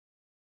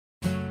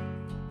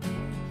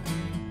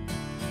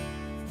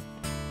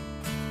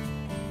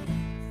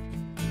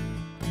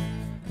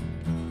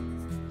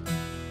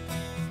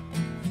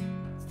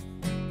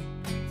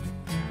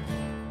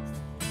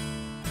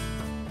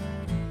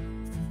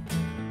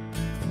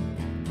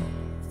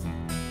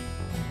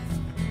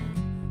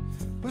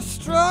We're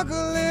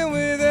struggling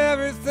with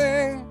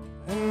everything,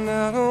 and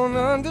I don't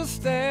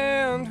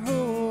understand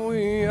who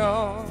we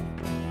are.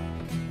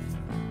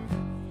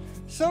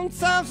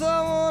 Sometimes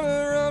I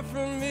wanna run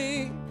from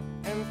me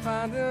and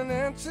find an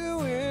end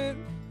to it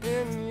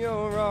in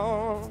your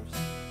arms,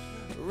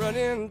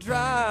 running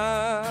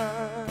dry.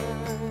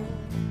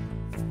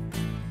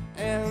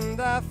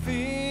 And I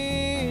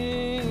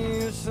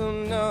feel so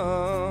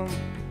numb,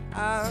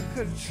 I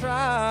could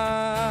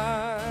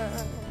try.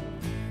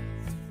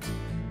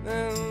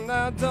 And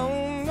I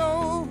don't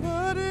know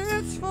what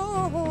it's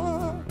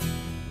for.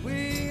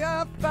 We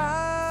are fire,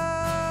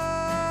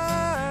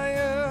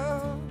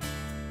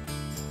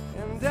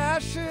 and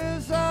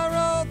ashes are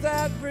all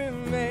that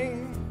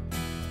remain.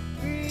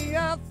 We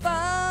are fire,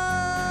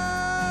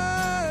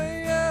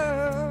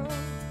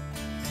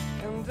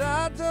 and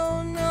I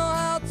don't know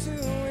how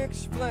to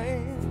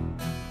explain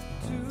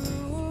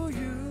to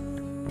you.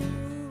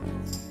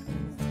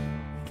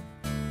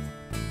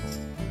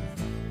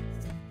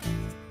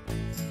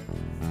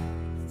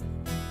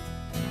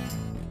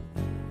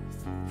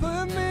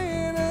 Put me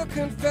in a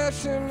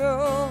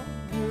confessional.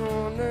 You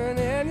won't learn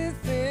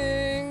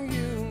anything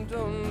you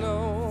don't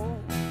know.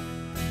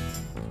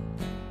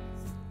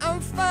 I'm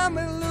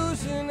finally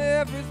losing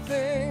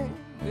everything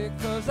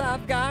because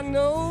I've got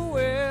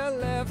nowhere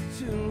left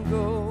to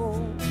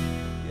go.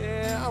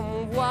 Yeah,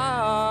 I'm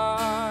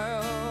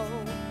wild.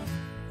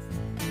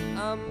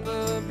 I'm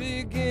the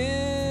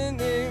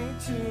beginning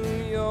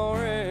to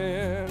your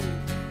end.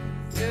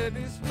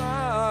 Baby,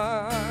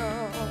 smile.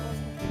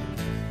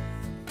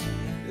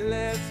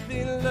 Let's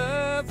be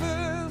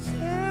lovers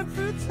and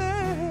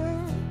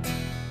pretend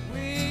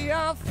we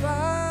are fire.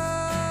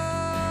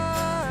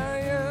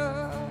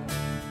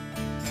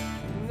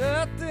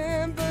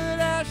 Nothing but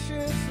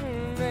ashes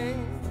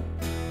remain.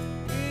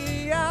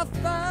 We are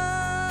fire,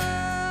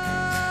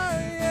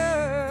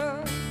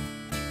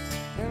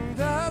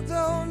 and I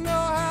don't know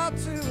how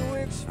to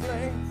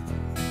explain.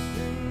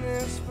 In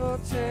this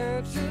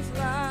portentous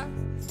life,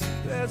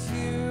 that's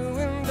you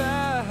and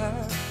I.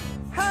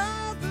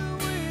 How do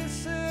we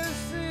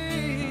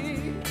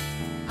succeed?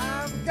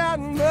 I've got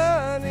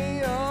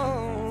money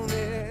on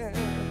it.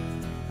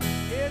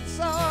 It's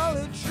all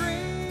a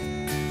dream.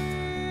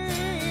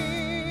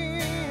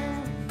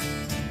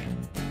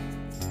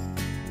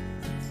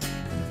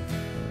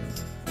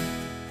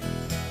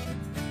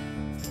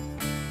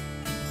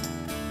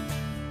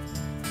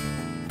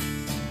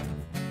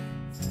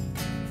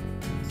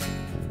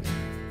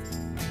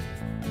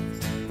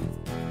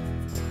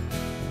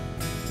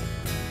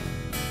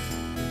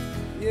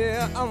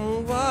 Yeah,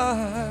 I'm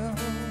wild,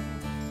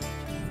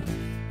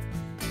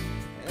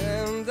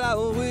 and I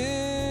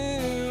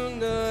will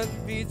not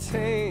be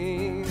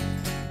tamed.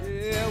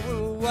 Yeah,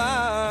 we're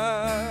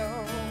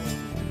wild.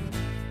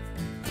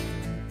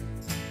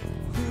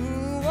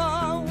 Who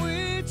are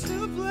we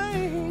to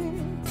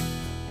blame?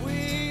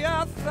 We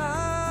are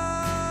fire,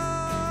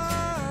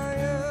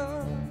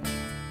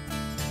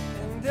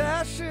 and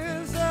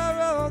ashes are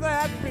all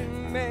that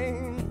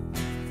remain.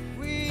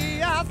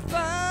 We are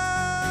fire.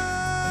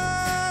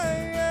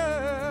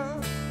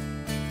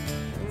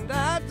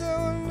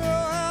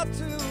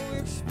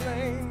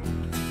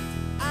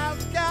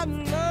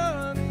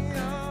 Money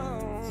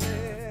on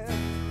it.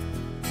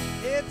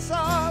 It's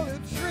all a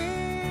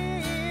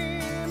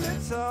dream.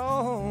 It's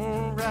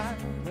all right,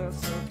 we're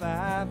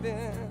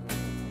surviving.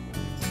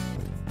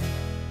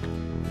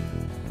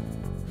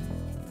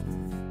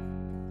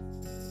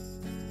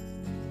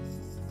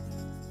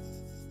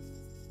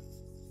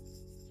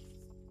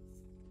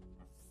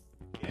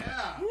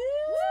 Yeah.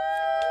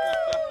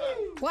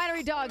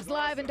 WInery Dogs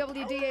live in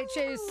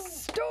WDHA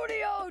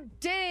Studio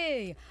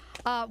D.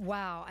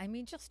 Wow, I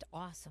mean, just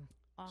awesome.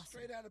 Awesome.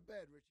 Straight out of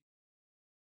bed, Richie.